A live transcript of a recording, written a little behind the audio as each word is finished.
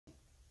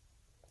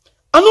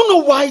I don't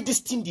know why this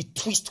thing they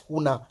twist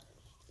una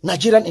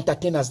Nigerian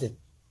entertainers then.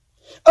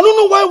 I don't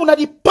know why una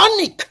they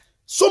panic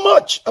so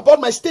much about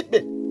my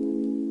statement.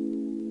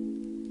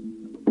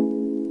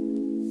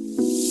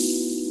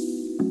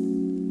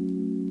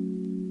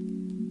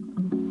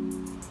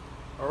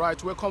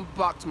 Alright, welcome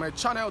back to my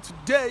channel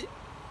today.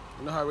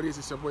 You know how it is,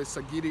 it's your boy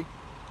Sagidi.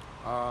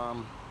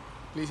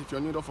 Please, if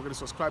you're new, don't forget to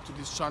subscribe to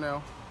this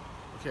channel.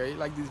 Okay,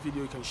 like this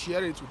video, you can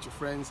share it with your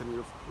friends and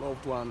your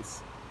loved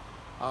ones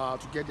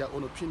to get their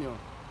own opinion.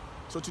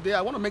 So today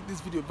I want to make this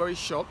video very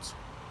short,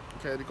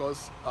 okay,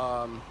 because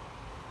I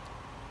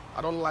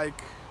don't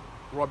like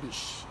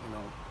rubbish, you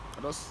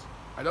know.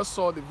 I just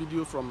saw the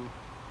video from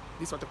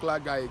this particular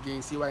guy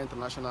again, CY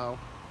International,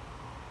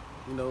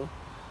 you know,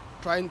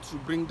 trying to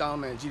bring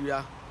down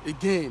Nigeria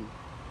again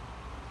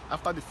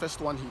after the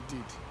first one he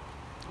did.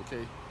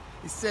 Okay,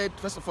 he said,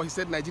 first of all, he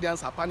said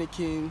Nigerians are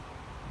panicking,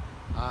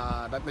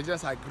 that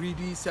Nigerians are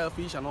greedy,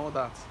 selfish and all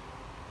that.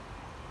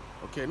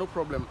 Okay, no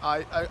problem.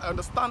 I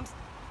understand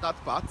that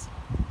part,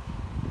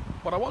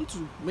 but I want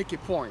to make a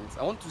point.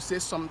 I want to say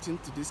something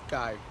to this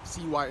guy,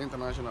 CY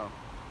International.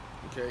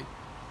 Okay,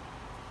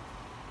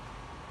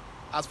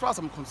 as far as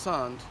I'm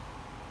concerned,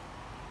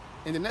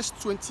 in the next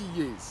 20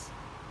 years,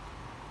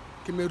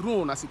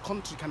 Cameroon as a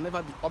country can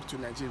never be up to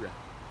Nigeria.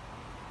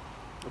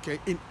 Okay,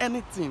 in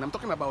anything, I'm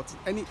talking about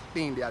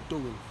anything they are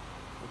doing.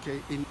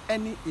 Okay, in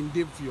any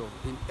endeavor,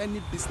 in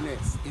any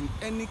business, in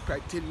any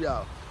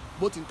criteria,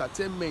 both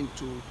entertainment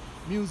to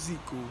music,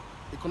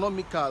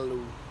 economical,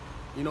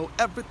 you know,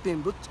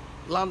 everything, both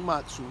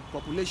landmarks,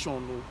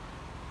 population.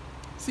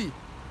 See,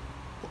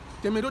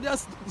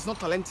 Cameroonians is not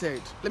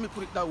talented. Let me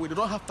put it that way. They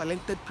don't have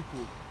talented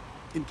people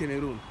in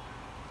Cameroon.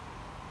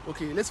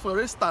 Okay, let's, for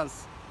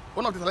instance,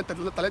 one of the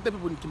talented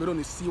people in Cameroon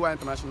is CY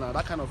International,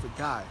 that kind of a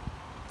guy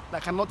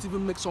that cannot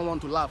even make someone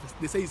to laugh.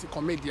 They say he's a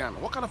comedian.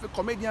 What kind of a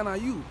comedian are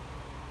you?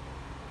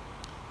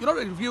 You're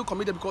not a real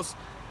comedian, because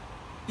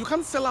you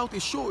can't sell out a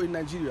show in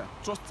Nigeria,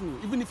 trust me,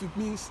 even if it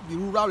means the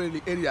rural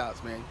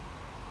areas, man.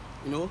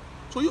 You know?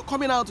 So you're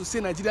coming out to say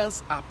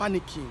Nigerians are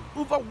panicking.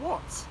 Over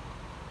what?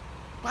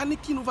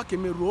 Panicking over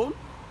Cameroon?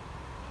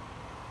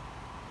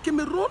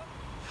 Cameroon?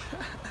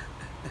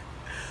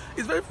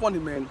 It's very funny,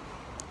 man.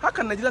 How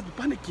can Nigerians be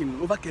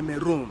panicking over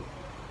Cameroon?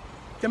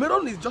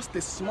 Cameroon is just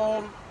a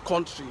small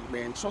country,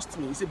 man. Trust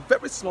me, it's a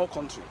very small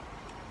country.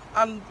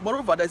 And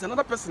moreover, there's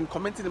another person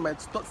commenting in my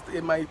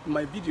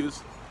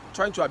videos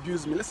trying to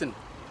abuse me. Listen,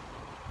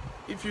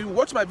 if you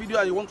watch my video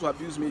and you want to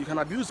abuse me, you can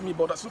abuse me,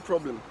 but that's no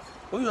problem.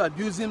 When you're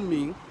abusing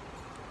me,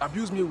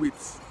 abuse me with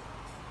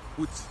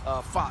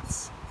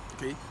facts.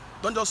 Okay?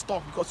 Don't just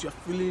talk because you're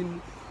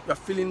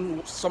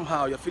feeling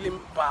somehow, you're feeling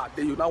bad,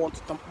 then you now want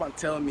to come and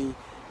tell me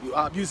you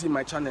are abusing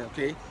my channel.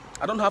 Okay?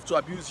 I don't have to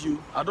abuse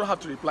you, I don't have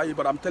to reply you,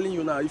 but I'm telling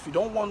you now, if you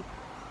don't want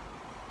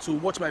to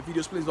watch my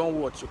videos, please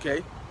don't watch.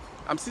 Okay?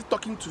 I'm still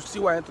talking to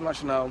CY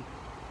International,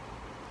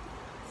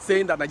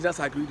 saying that Nigerians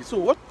are greedy. So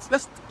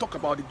let's talk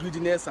about the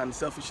greediness and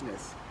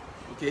selfishness.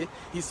 Okay,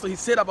 he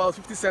said about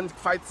 50 Cent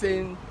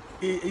fighting,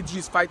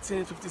 AG's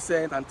fighting 50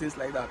 Cent and things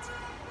like that.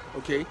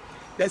 Okay,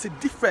 there's a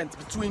difference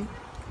between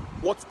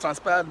what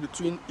transpired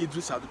between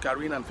Idris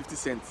Abdulkarim and 50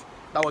 Cent.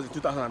 That was in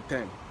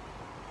 2010.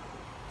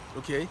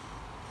 Okay,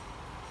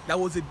 there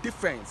was a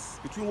difference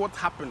between what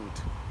happened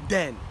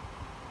then.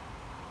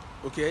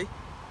 Okay,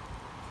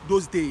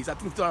 those days, I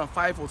think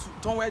 2005 or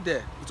somewhere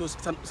there,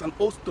 it's an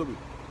old story.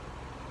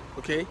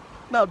 Okay,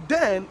 now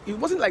then it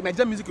wasn't like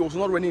Nigerian music was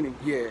not running in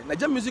here.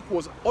 Nigerian music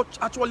was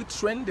actually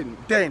trending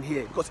then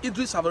here, because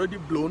Idris have already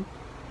blown,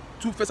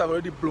 Two-Face have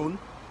already blown,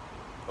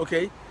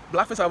 okay,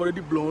 Blackface have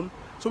already blown,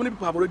 so many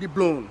people have already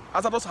blown,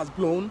 Azados has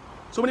blown,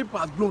 so many people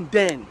have blown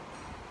then,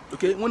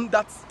 okay, when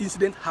that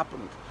incident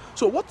happened.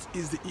 So what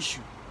is the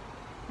issue?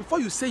 Before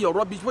you say your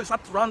rubbish, before you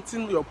start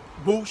ranting your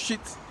bullshit,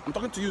 I'm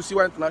talking to you,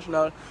 CY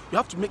International, you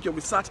have to make your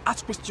research,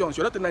 ask questions.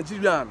 You're not a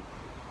Nigerian.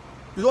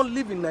 You don't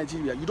live in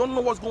Nigeria. You don't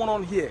know what's going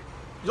on here.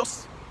 You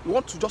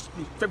want to just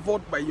be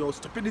favored by your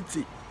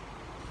stupidity.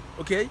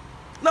 Okay?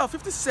 Now,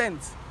 50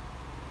 Cent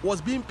was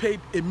being paid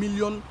 $1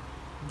 million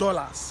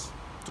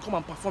to come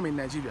and perform in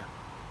Nigeria.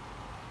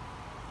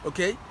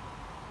 Okay?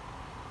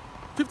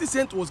 50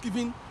 Cent was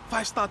given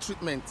 5-star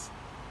treatment.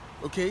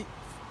 Okay?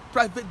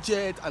 Private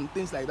jet and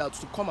things like that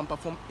to come and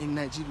perform in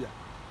Nigeria.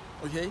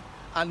 Okay?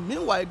 And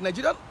meanwhile,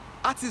 Nigerian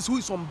artists who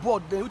is on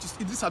board then, which is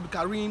Idris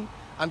Abdulkarim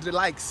and the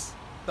likes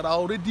that are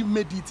already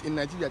made it in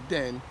Nigeria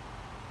then,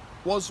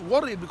 was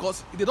worried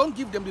because they don't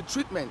give them the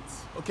treatment.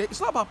 Okay? It's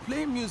not about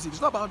playing music,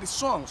 it's not about the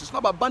songs, it's not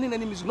about banning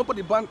any music.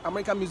 Nobody banned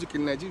American music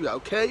in Nigeria,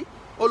 okay?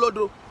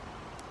 Olodo.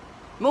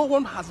 No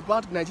one has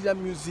banned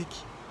Nigerian music.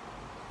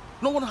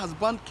 No one has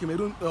banned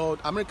Cameroon or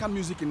American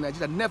music in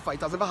Nigeria. Never.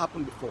 It has never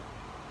happened before.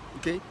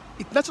 Okay?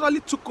 It naturally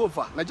took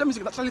over. Nigerian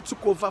music naturally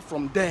took over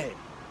from there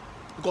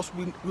because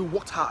we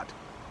worked hard.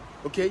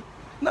 Okay?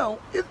 Now,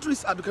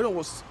 Idris Abdulkarim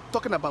was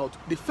talking about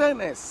the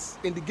fairness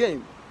in the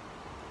game.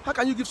 How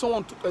can you give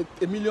someone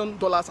 $1 million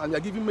and you're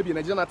giving maybe a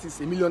Nigerian artist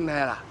 ₦1 million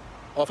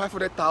or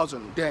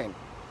 500,000 then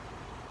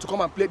to come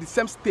and play the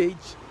same stage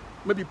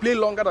maybe play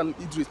longer than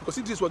Idris, because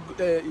Idris was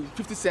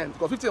 50 Cent,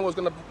 because 50 Cent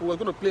was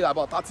gonna play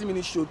about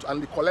 30-minute show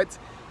and they collect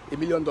 $1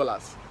 million.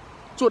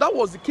 So that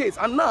was the case,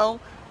 and now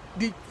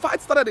the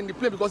fight started in the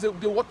plane because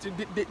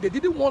they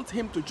didn't want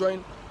him to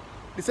join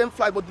the same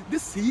flight, but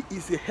he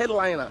is a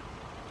headliner,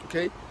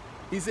 okay?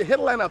 He's a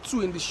headliner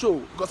too in the show,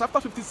 because after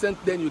 50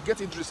 Cent, then you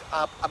get Idris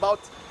up.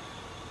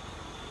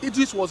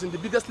 Idris was in the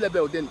biggest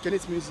level then,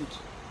 Kenneth's Music,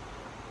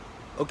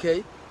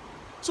 okay?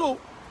 So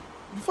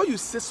before you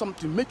say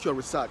something, make your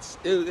research.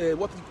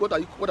 What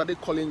are they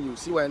calling you?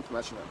 CY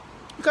International.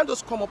 You can't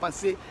just come up and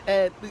say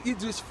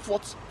Idris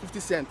fought 50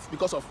 Cent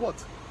because of what?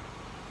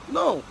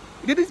 No,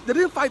 they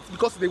didn't fight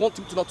because they want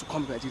him to not to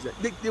come to Nigeria.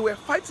 They were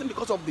fighting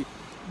because of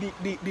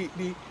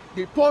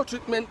the poor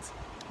treatment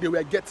they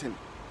were getting.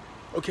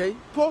 Okay,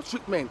 poor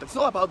treatment. It's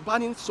not about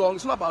banning songs.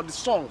 It's not about the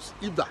songs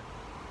either.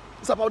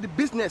 It's about the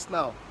business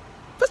now.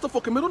 First of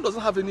all, Cameroon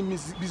doesn't have any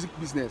music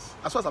business,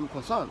 as far as I'm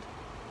concerned.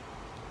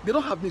 They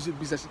don't have music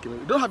business in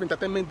Cameroon. They don't have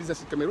entertainment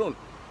business in Cameroon.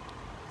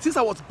 Since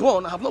I was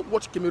born, I have not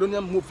watched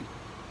Cameroonian movie.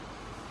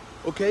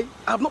 Okay,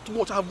 I have not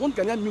watched. I have watched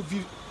Ghanaian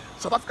movies,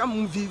 South African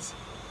movies.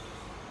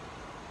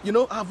 You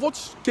know, I have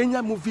watched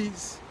Kenya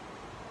movies.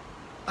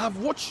 I have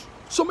watched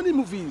so many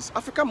movies,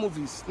 African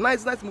movies,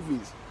 nice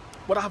movies.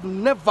 But I have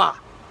never,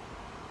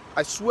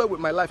 I swear with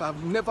my life, I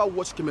have never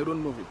watched Cameroon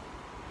movie.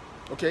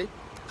 Okay,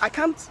 I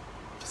can't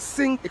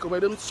sing a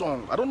Cameroon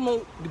song. I don't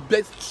know the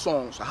best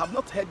songs. I have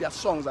not heard their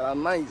songs that are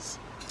nice,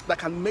 that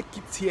can make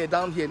it here,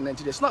 down here in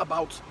Nigeria. It's not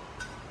about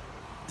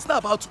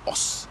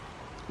us.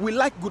 We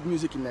like good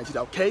music in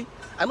Nigeria, okay?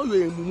 I know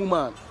you're a mumu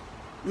man.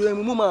 You're a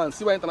mumu man,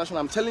 CY International.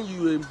 I'm telling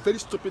you, you're a very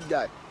stupid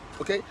guy,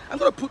 okay? I'm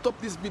gonna put up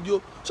this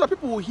video so that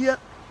people will hear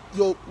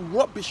your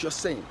rubbish you're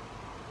saying,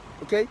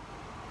 okay?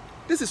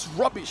 This is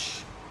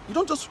rubbish. You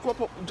don't just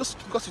crop up just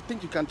because you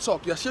think you can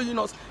talk. You're showing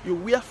us you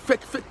wear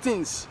fake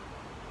things.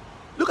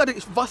 Look at the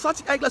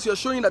Versace eyeglass you're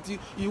showing that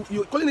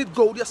you're calling it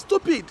gold. You're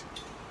stupid.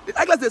 The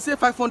eyeglass they say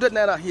 500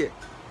 naira here.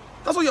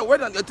 That's what you're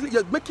wearing.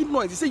 You're making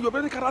noise. You say you're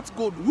wearing karat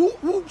gold.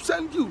 Who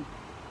sent you?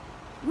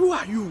 Who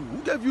are you?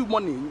 Who gave you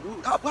money?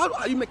 How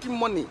are you making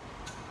money?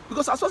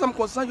 Because as far as I'm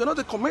concerned, you're not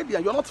a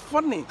comedian. You're not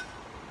funny.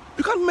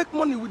 You can't make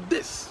money with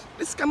this.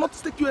 This cannot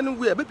take you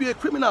anywhere. Maybe you're a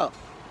criminal.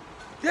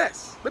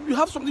 Yes. Maybe you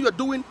have something you're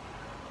doing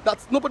that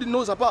nobody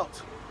knows about.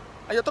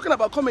 And you're talking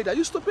about comedy. Are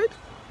you stupid?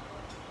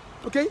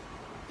 Okay?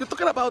 You're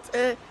talking about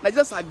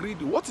Nigerians are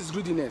greedy. What is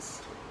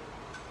greediness?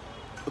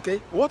 Okay?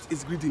 What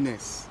is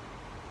greediness?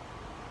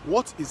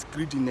 What is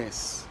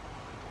greediness?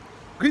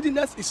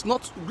 Greediness is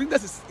not,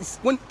 greediness is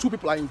when two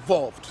people are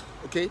involved.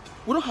 Okay?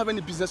 We don't have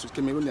any business with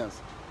Cameroonians.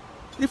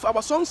 If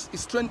our songs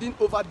is trending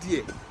over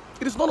there,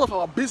 it is none of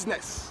our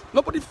business.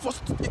 Nobody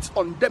forced it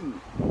on them.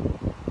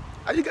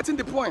 Are you getting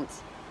the point?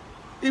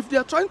 If they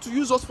are trying to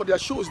use us for their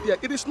shows there,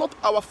 it is not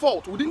our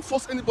fault. We didn't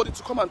force anybody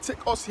to come and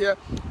take us here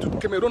to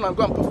Cameroon and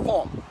go and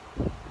perform.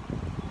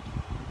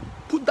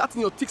 Put that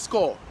in your tick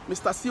score,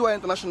 Mr. CY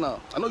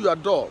International. I know you are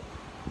dull.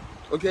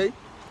 Okay?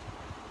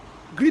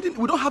 Greedy,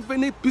 we don't have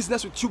any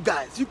business with you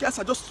guys. You guys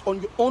are just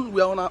on your own. We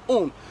are on our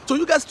own. So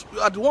you guys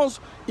are the ones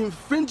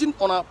infringing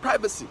on our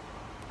privacy,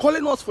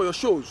 calling us for your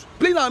shows,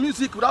 playing our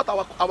music without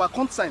our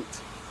consent.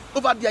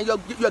 Over there,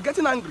 you're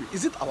getting angry.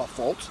 Is it our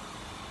fault?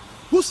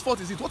 Whose fault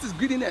is it? What is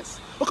greediness?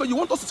 Okay, you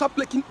want us to start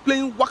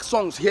playing wax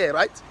songs here,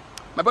 right?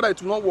 My brother,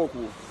 it will not work.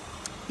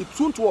 It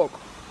won't work.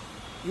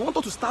 You want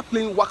us to start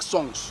playing wax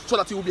songs so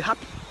that you will be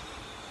happy.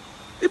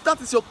 If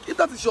that is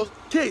your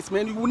case,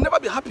 man, you will never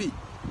be happy.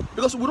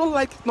 Because we don't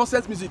like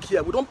nonsense music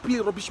here. We don't play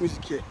rubbish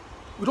music here.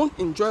 We don't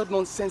enjoy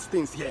nonsense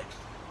things here.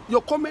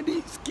 Your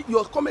comedy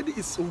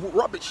is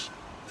rubbish.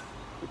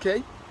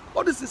 Okay?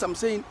 All these things I'm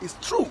saying is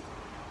true.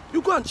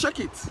 You go and check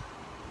it.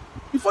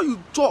 Before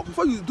you talk,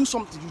 before you do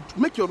something,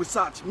 you make your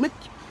research.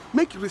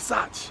 Make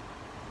research.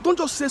 Don't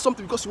just say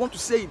something because you want to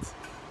say it.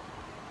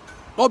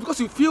 Or because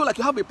you feel like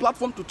you have a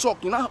platform to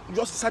talk. You now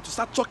just decide to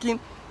start talking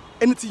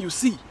anything you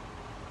see.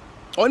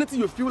 Or anything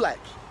you feel like.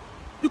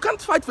 You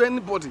can't fight for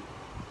anybody.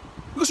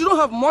 Because you don't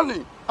have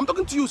money. I'm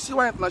talking to you,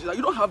 CY International.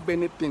 You don't have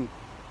anything.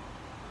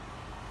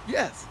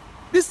 Yes.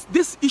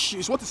 This issue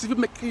is what is even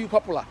making you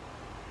popular.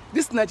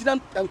 This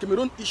Nigerian and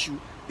Cameroon issue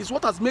is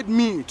what has made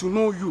me to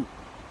know you.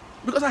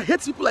 Because I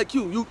hate people like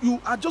you.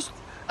 You are just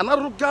an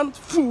arrogant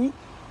fool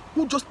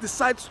who just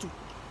decides to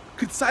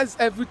criticize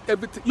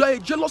everything. You are a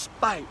jealous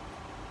spy.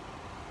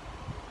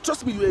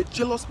 Trust me, you're a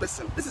jealous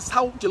person. This is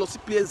how jealousy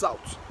plays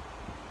out.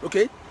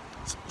 Okay?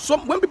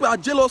 When people are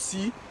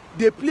jealousy,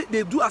 they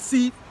do as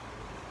if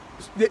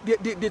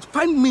they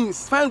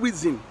find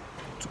reason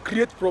to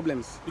create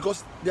problems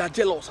because they are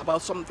jealous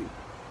about something.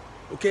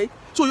 Okay?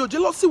 So your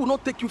jealousy will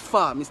not take you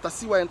far, Mr.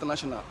 CY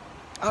International.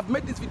 I've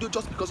made this video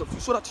just because of you,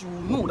 so that you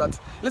will know that,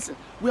 listen,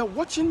 we are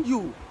watching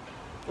you.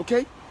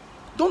 Okay?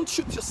 Don't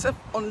shoot yourself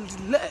on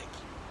the leg.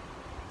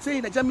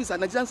 Saying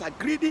Nigerians are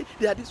greedy,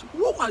 they are this.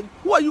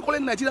 Who are you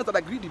calling Nigerians that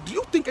are greedy? Do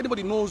you think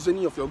anybody knows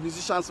any of your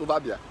musicians over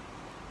there?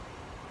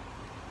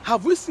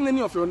 Have we seen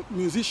any of your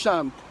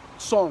musician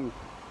song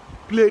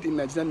played in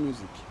Nigerian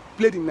music,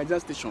 played in Nigerian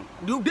station?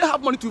 Do they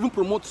have money to even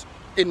promote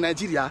in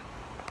Nigeria?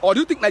 Or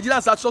do you think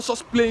Nigerians are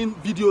just playing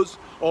videos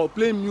or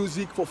playing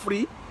music for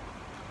free?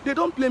 They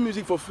don't play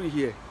music for free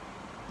here.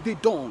 They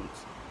don't.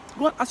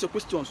 Go and ask your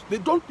questions. They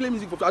don't play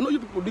music for free. I know you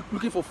people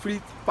looking for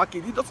free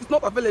package. It's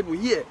not available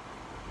here.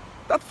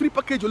 That free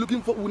package you're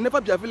looking for will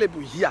never be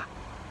available here.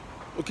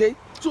 Okay?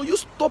 So you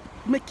stop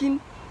making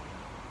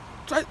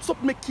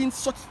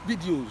such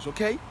videos,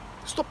 okay?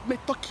 Stop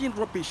talking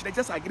rubbish.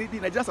 Nigerians are greedy.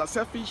 Nigerians are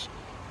selfish.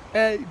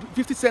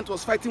 50 Cent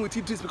was fighting with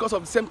Idris because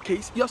of the same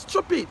case. You're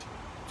stupid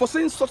for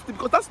saying such thing,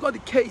 because that's not the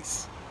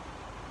case.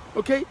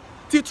 Okay?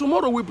 Till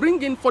tomorrow, we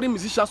bring in foreign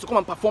musicians to come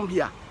and perform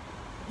here.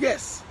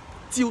 Yes.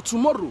 Till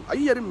tomorrow. Are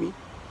you hearing me?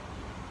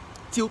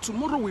 Till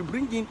tomorrow, we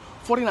bring in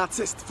foreign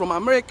artists from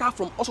America,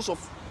 from all sorts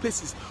of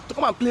places to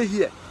come and play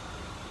here.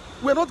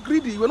 We're not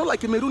greedy. We're not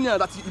like Cameroonians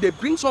that if they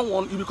bring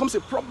someone, it becomes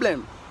a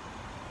problem.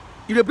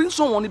 If they bring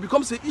someone, it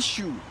becomes an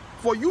issue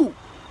for you.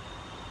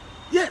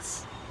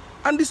 Yes.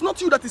 And it's not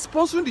you that is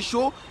sponsoring the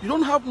show. You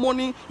don't have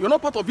money. You're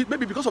not part of it.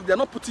 Maybe because of they're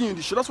not putting you in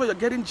the show. That's why you're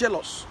getting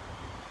jealous.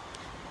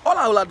 All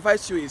I will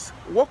advise you is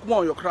work more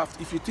on your craft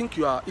if you think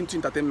you are into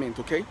entertainment,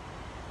 okay?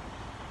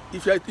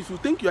 If you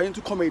think you are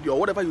into comedy or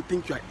whatever you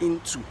think you are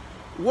into,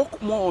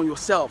 work more on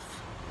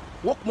yourself.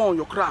 Work more on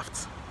your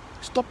craft.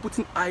 Stop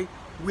putting eye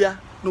where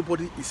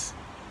nobody is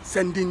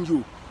sending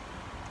you.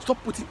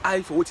 Stop putting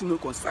eye for what no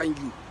concern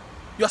you.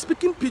 You are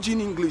speaking pidgin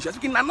English. You are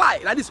speaking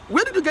Nanai like this.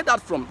 Where did you get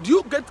that from? Do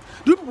you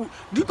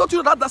don't you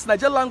know that that's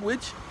Nigerian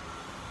language?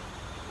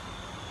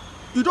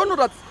 You don't know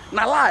that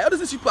Nalai, all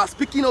these people are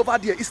speaking over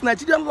there. It's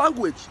Nigerian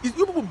language. You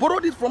people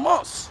borrowed it from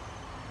us.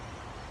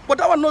 But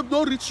that one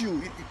don't reach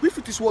you. If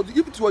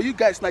it were you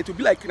guys now, it would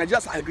be like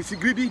Nigerians are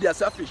greedy, they are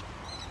selfish.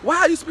 Why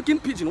are you speaking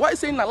pidgin? Why are you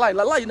saying Nalai?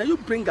 Nalai, now you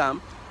bring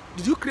them.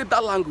 Did you create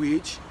that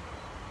language?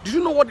 Did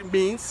you know what it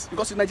means?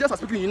 Because the Nigerians are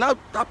speaking, you now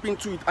tap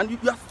into it, and you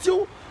are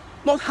still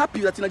not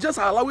happy that the Nigerians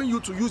are allowing you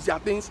to use their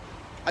things,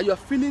 and you are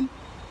feeling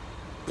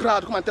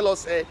proud. Come and tell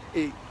us, hey,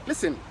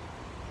 listen,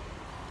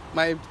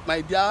 my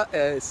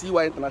dear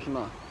CY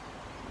International,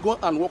 go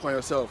and work on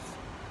yourself.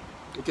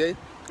 Okay,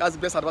 that's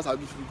the best advice I'll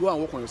give you. Go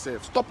and work on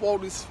yourself. Stop all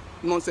this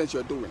nonsense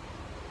you're doing.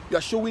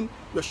 You're showing.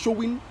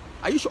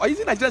 Are you sure? Are you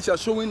seeing Nigerians? You're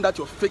showing that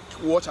your fake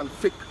watch and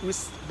fake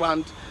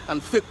wristband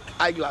and fake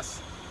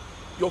eyeglass,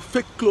 your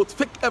fake clothes,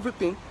 fake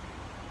everything,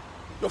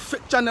 your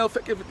fake channel,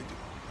 fake everything.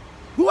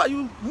 Who are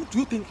you? Who do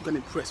you think you can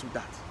impress with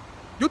that?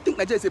 You think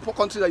Nigeria is a poor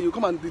country that you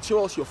come and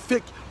show us your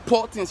fake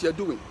poor things you're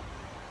doing?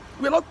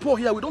 We're not poor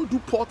here. We don't do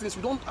poor things.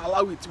 We don't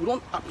allow it. We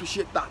don't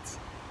appreciate that.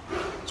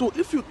 So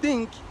if you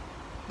think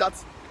that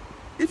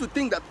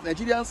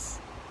Nigerians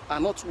are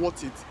not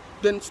worth it,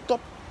 then stop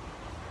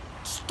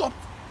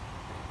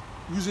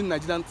using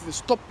Nigerian things.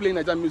 Stop playing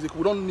Nigerian music.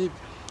 We don't need.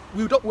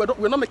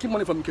 We're not making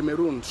money from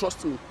Cameroon.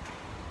 Trust me.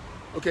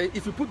 Okay.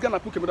 If you put Ghana,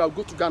 put Cameroon, I'll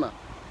go to Ghana.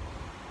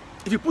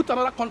 If you put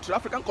another country,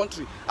 African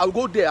country, I'll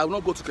go there. I will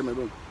not go to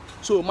Cameroon.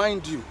 So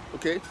mind you,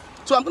 okay?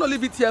 So I'm gonna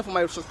leave it here for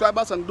my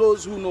subscribers and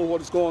those who know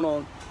what is going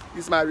on.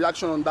 This is my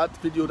reaction on that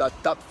video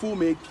that Fool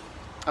made,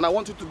 and I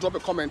want you to drop a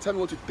comment. Tell me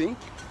what you think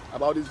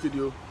about this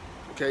video.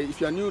 Okay? If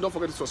you are new, don't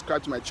forget to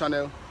subscribe to my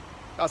channel.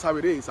 That's how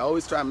it is. I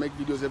always try and make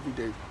videos every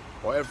day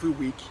or every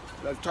week.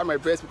 I try my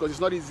best because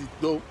it's not easy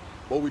though,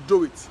 but we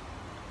do it.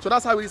 So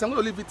that's how it is. I'm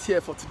gonna leave it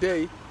here for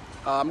today.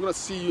 I'm gonna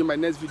see you in my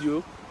next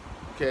video.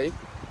 Okay?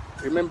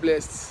 Remain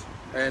blessed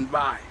and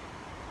bye.